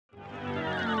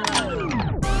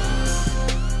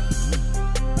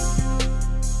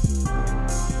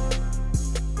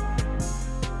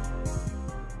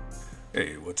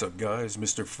What's up, guys?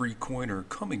 Mr. Free Coiner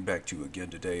coming back to you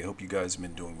again today. Hope you guys have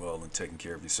been doing well and taking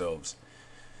care of yourselves.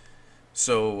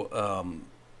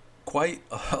 Quite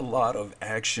a lot of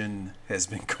action has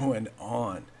been going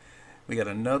on. We got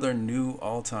another new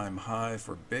all-time high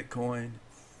for Bitcoin.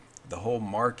 The whole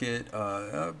market,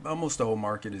 almost the whole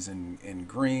market is in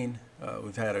green.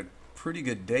 We've had a pretty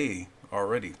good day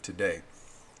already today.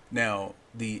 Now,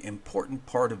 the important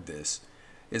part of this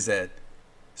is that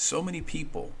so many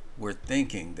people were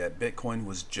thinking that Bitcoin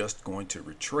was just going to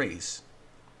retrace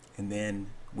and then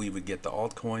we would get the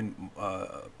altcoin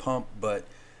pump, but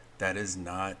that is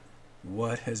not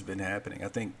what has been happening. I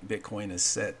think Bitcoin has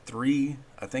set I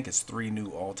think it's three new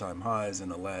all-time highs in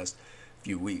the last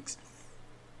few weeks.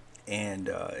 And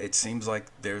it seems like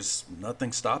there's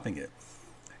nothing stopping it.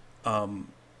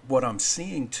 What I'm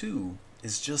seeing too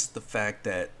is just the fact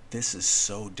that this is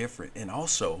so different. And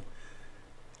also,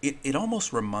 it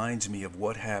almost reminds me of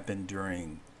what happened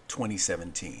during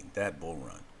 2017, that bull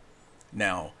run.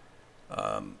 Now,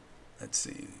 let's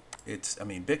see.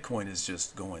 Bitcoin is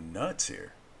just going nuts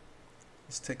here.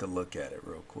 Let's take a look at it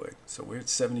real quick. So we're at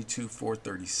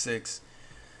 72,436.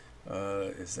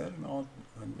 Is that a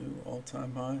new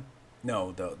all-time high?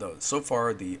 No, so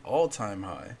far the all-time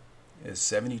high is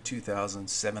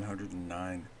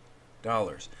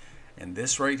 $72,709. And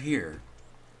this right here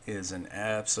is an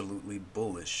absolutely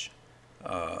bullish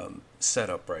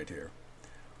setup right here.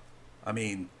 I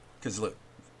mean, because look,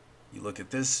 you look at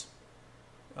this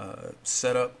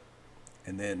setup,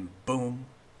 and then boom,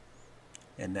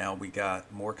 and now we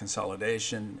got more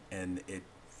consolidation, and it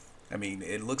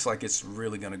looks like it's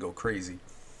really going to go crazy.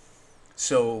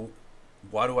 So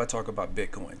why do I talk about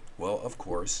Bitcoin? Well, of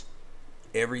course,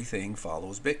 everything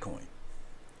follows Bitcoin.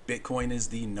 Bitcoin is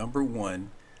the number one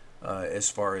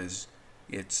as far as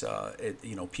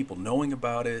people knowing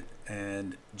about it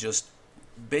and just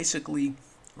basically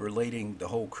relating the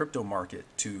whole crypto market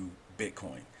to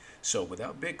Bitcoin. So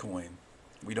without Bitcoin,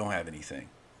 we don't have anything.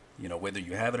 Whether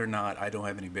you have it or not, I don't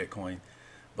have any Bitcoin,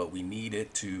 but we need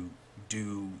it to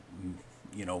do,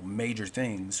 major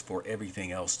things for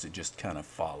everything else to just kind of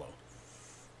follow.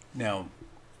 Now,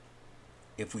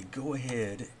 if we go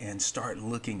ahead and start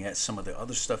looking at some of the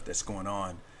other stuff that's going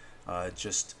on,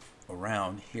 just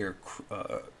around here,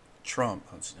 Trump,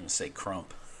 I was going to say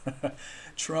Crump.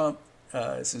 Trump,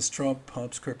 it says Trump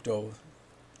pumps crypto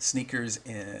sneakers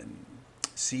in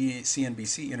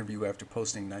CNBC interview after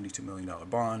posting $92 million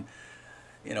bond.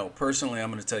 Personally,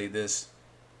 I'm going to tell you this.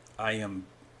 I am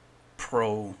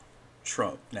pro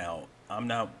Trump. Now, I'm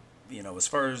not, as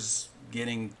far as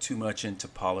getting too much into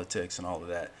politics and all of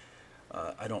that,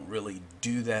 I don't really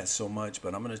do that so much,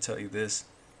 but I'm going to tell you this.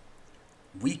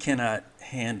 We cannot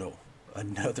handle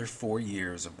another 4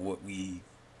 years of what we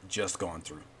just gone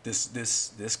through.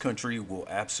 This country will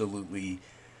absolutely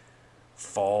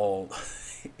fall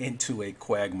into a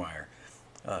quagmire.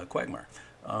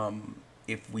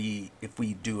 If we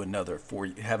do have another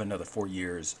 4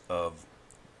 years of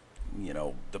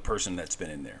the person that's been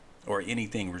in there or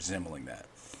anything resembling that.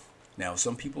 Now,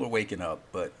 some people are waking up,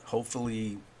 but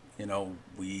hopefully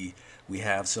we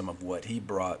have some of what he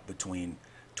brought between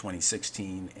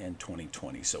 2016 and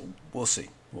 2020. So we'll see.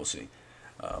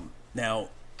 Now,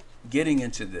 getting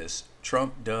into this,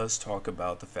 Trump does talk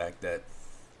about the fact that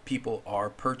people are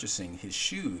purchasing his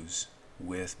shoes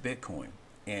with Bitcoin,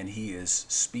 and he is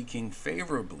speaking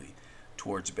favorably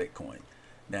towards Bitcoin.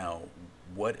 Now,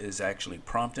 what is actually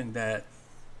prompting that?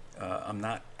 I'm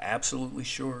not absolutely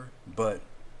sure, but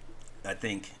I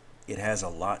think it has a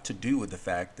lot to do with the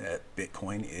fact that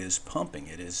Bitcoin is pumping.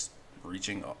 It is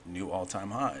reaching new all-time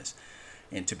highs.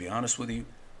 And to be honest with you,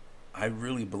 I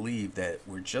really believe that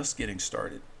we're just getting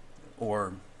started,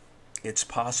 or it's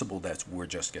possible that we're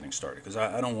just getting started, because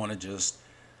I don't want to just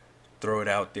throw it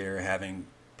out there having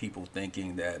people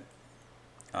thinking that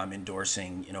I'm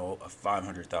endorsing, a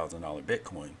 $500,000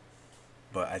 Bitcoin.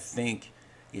 But I think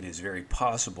it is very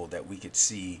possible that we could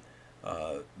see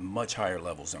much higher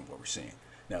levels than what we're seeing.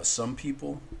 Now, some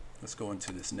people, let's go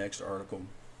into this next article.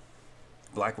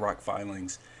 BlackRock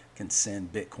filings can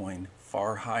send Bitcoin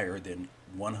far higher than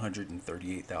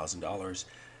 $138,000,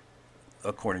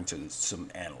 according to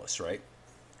some analysts, right?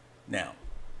 Now,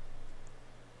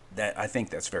 I think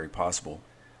that's very possible.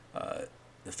 The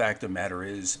fact of the matter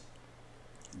is,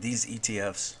 these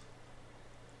ETFs,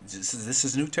 this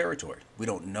is new territory. We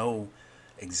don't know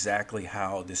exactly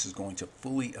how this is going to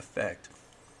fully affect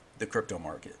the crypto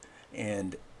market.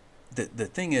 And the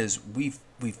thing is, we've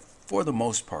for the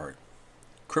most part,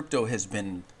 crypto has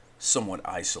been somewhat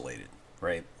isolated,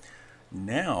 right?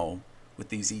 Now, with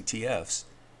these ETFs,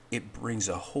 it brings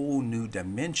a whole new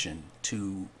dimension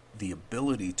to the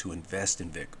ability to invest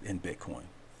in Bitcoin.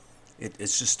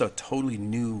 It's just a totally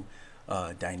new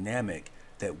dynamic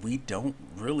that we don't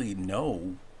really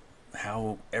know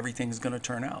how everything's going to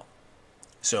turn out.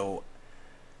 So,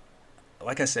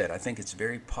 like I said, I think it's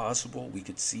very possible we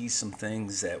could see some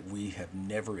things that we have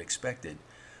never expected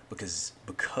because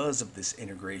of this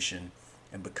integration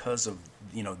and because of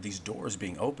these doors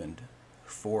being opened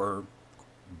for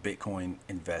Bitcoin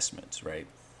investments, right?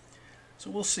 So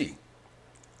we'll see.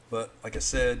 But like I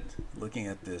said, looking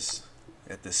at this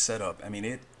setup, I mean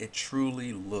it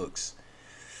truly looks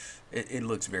it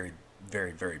looks very,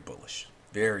 very, very bullish.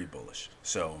 Very bullish.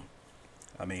 So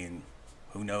I mean,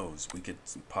 who knows? We could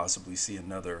possibly see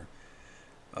another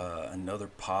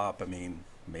pop. I mean,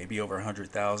 maybe over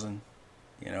 100,000.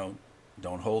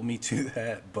 Don't hold me to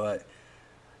that, but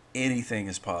anything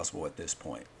is possible at this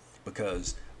point.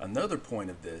 Because another point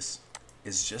of this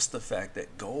is just the fact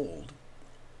that gold,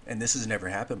 and this has never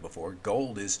happened before,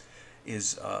 gold is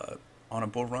on a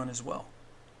bull run as well.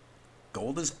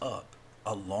 Gold is up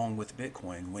along with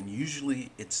Bitcoin when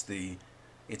usually it's the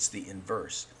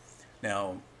inverse.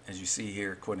 Now, as you see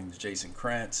here, according to Jason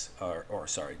Katz,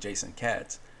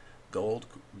 gold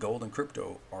and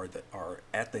crypto are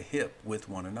at the hip with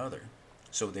one another.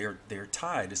 So they're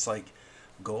tied. It's like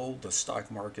gold, the stock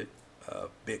market,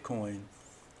 Bitcoin,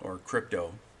 or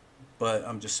crypto. But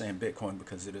I'm just saying Bitcoin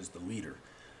because it is the leader.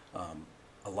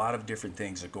 A lot of different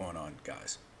things are going on,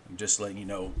 guys. I'm just letting you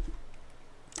know.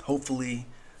 Hopefully,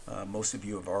 most of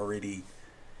you have already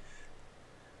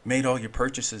made all your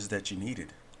purchases that you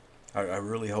needed. I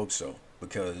really hope so,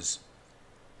 because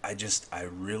I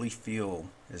really feel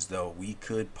as though we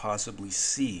could possibly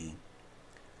see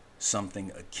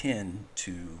something akin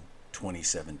to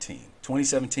 2017.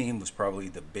 2017 was probably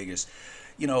the biggest,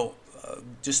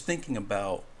 just thinking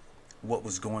about what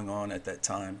was going on at that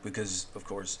time, because of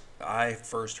course I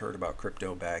first heard about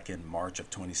crypto back in March of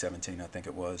 2017, I think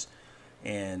it was,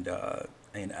 and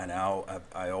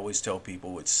I always tell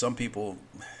people, some people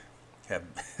have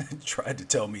tried to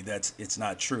tell me it's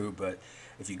not true, but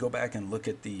if you go back and look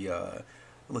at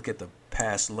the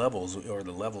past levels, or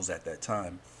the levels at that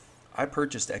time, I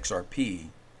purchased XRP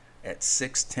at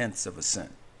 0.6 of a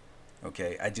cent.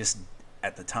 Okay,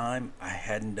 at the time I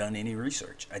hadn't done any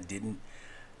research. I didn't,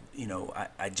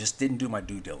 I just didn't do my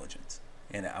due diligence,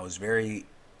 and I was very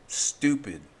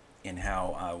stupid in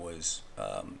how I was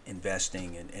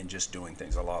investing and just doing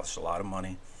things. I lost a lot of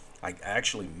money. I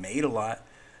actually made a lot,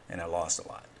 and I lost a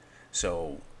lot.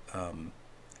 So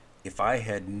if I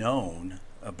had known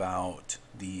about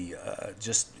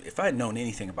if I had known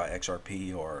anything about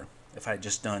XRP, or if I had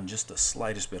just done just the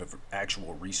slightest bit of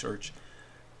actual research,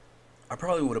 I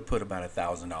probably would have put about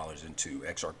 $1,000 into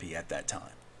XRP at that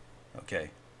time.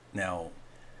 Okay. Now,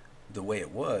 the way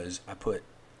it was,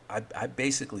 I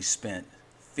basically spent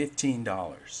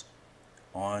 $15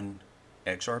 on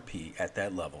XRP at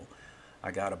that level.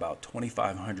 I got about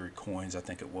 2,500 coins, I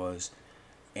think it was,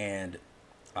 and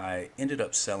I ended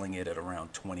up selling it at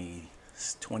around 20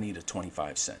 to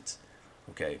 25 cents.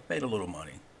 Okay, made a little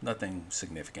money, nothing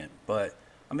significant, but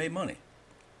I made money.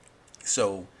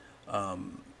 So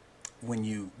when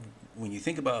you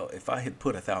think about, if I had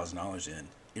put $1,000 in,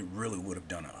 it really would have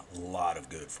done a lot of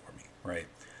good for me, right?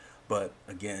 But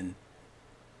again,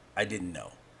 I didn't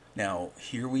know. Now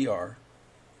here we are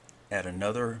at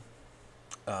another.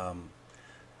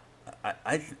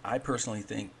 I personally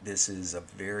think this is a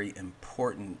very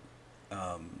important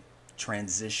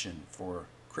transition for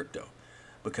crypto,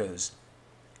 because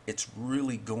it's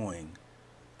really going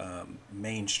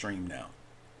mainstream now.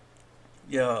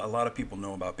 Yeah, a lot of people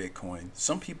know about Bitcoin.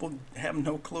 Some people have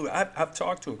no clue. I've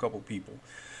talked to a couple people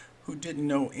who didn't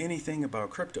know anything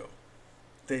about crypto.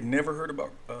 They'd never heard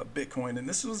about Bitcoin, and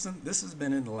this has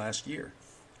been in the last year.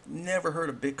 Never heard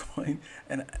of Bitcoin,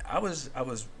 and I was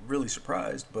really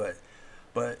surprised, but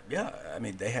yeah, I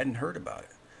mean, they hadn't heard about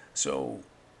it. So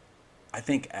I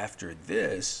think after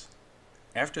this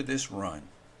run,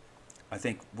 I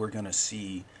think we're going to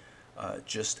see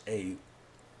just a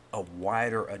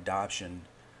wider adoption,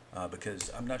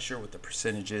 because I'm not sure what the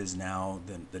percentage is now,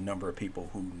 the number of people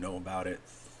who know about it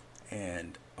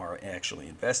and are actually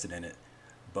invested in it.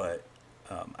 But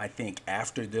I think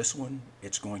after this one,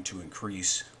 it's going to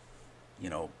increase,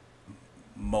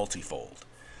 multifold.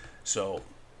 So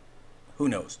who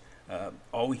knows?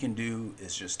 All we can do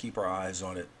is just keep our eyes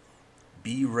on it.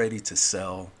 Be ready to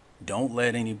sell. Don't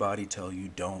let anybody tell you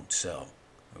don't sell.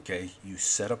 Okay, you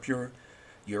set up your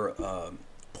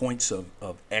points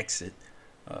of exit,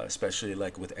 especially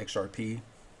like with XRP.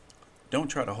 Don't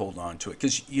try to hold on to it,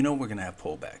 because we're going to have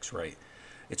pullbacks, right?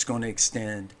 It's going to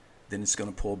extend, then it's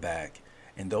going to pull back,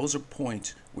 And those are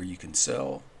points where you can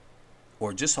sell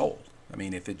or just hold. I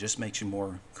mean, if it just makes you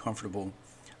more comfortable,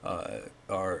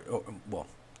 or well,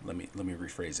 let me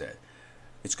rephrase that.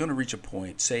 It's going to reach a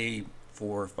point, say $4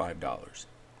 or $5.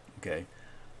 Okay,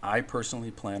 I personally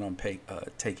plan on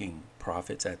taking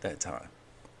profits at that time.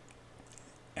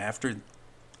 After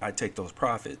I take those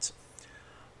profits,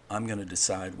 I'm going to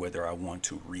decide whether I want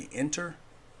to re-enter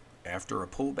after a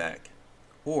pullback,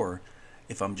 or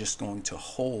if I'm just going to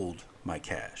hold my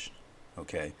cash.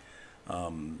 Okay,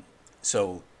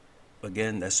 so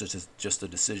again, that's just a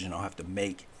decision I'll have to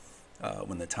make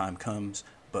when the time comes.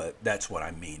 But that's what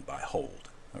I mean by hold.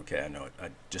 Okay, I know it. I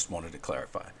just wanted to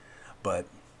clarify. But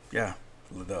yeah,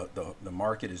 the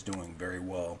market is doing very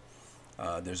well.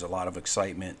 There's a lot of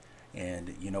excitement,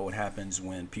 and you know what happens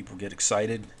when people get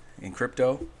excited in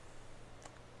crypto?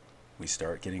 We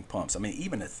start getting pumps. I mean,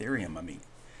 even Ethereum. I mean,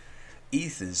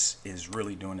 ETH is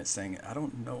really doing its thing. I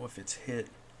don't know if it's hit.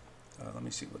 Let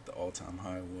me see what the all-time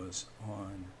high was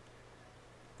on.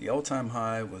 The all-time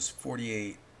high was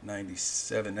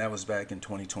 48.97. That was back in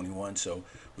 2021. So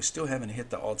we still haven't hit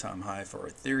the all-time high for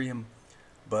Ethereum,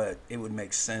 but it would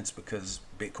make sense because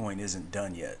Bitcoin isn't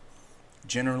done yet.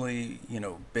 Generally, you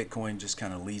know, Bitcoin just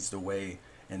kind of leads the way,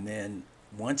 and then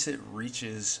once it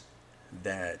reaches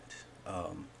that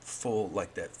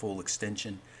full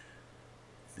extension,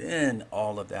 then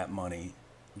all of that money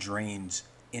drains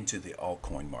into the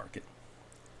altcoin market,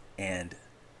 and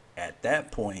at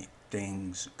that point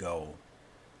things go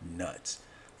nuts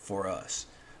for us.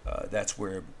 That's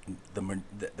where the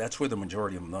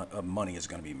majority of money is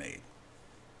going to be made.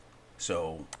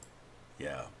 So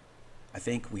yeah, I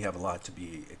think we have a lot to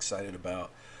be excited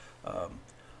about.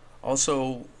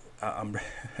 Also,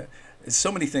 there's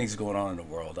so many things going on in the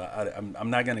world. I'm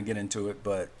not going to get into it,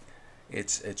 but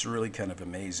it's really kind of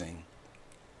amazing,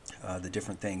 the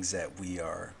different things that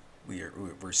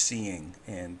we're seeing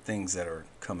and things that are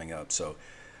coming up. So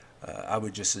I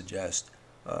would just suggest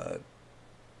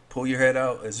pull your head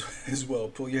out as well.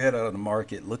 Pull your head out of the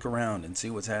market, look around and see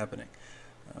what's happening.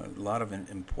 A lot of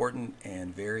important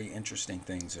and very interesting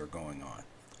things are going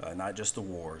on, not just the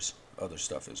wars, other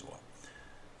stuff as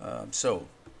well. So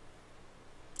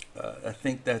I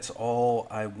think that's all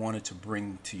I wanted to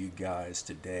bring to you guys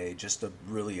today. Just a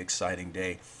really exciting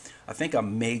day. I think I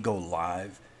may go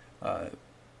live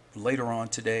later on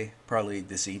today, probably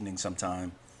this evening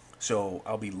sometime. So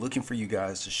I'll be looking for you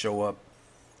guys to show up.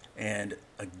 And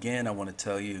again, I want to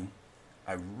tell you,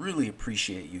 I really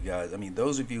appreciate you guys. I mean,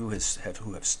 those of you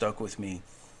who have stuck with me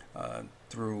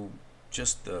through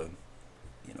just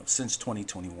since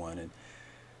 2021,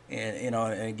 and you know,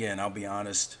 and again, I'll be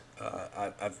honest,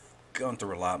 I've gone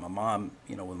through a lot. My mom,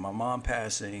 with my mom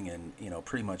passing, and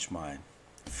pretty much my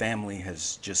family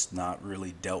has just not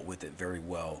really dealt with it very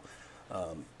well.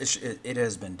 It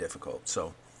has been difficult.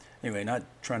 So anyway, not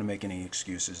trying to make any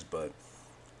excuses, but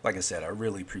like I said, I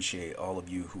really appreciate all of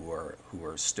you who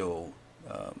are still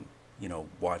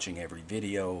watching every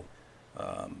video,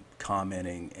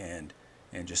 commenting, and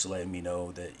just letting me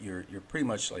know that you're pretty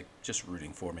much like just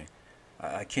rooting for me.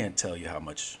 I can't tell you how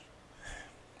much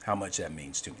that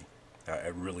means to me. I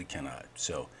really cannot.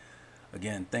 So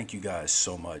again, thank you guys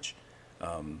so much.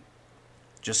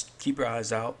 Just keep your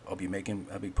eyes out. I'll be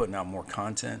putting out more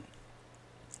content,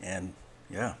 and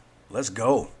yeah, let's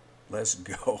go.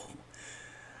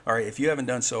 All right, if you haven't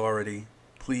done so already,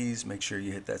 please make sure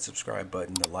you hit that subscribe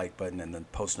button, the like button, and the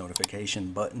post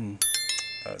notification button,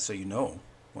 so you know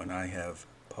when I have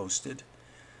posted.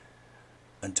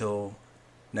 Until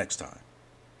next time,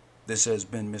 this has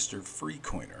been Mr.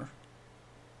 Freecoiner.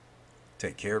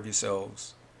 Take care of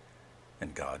yourselves,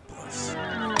 and God bless.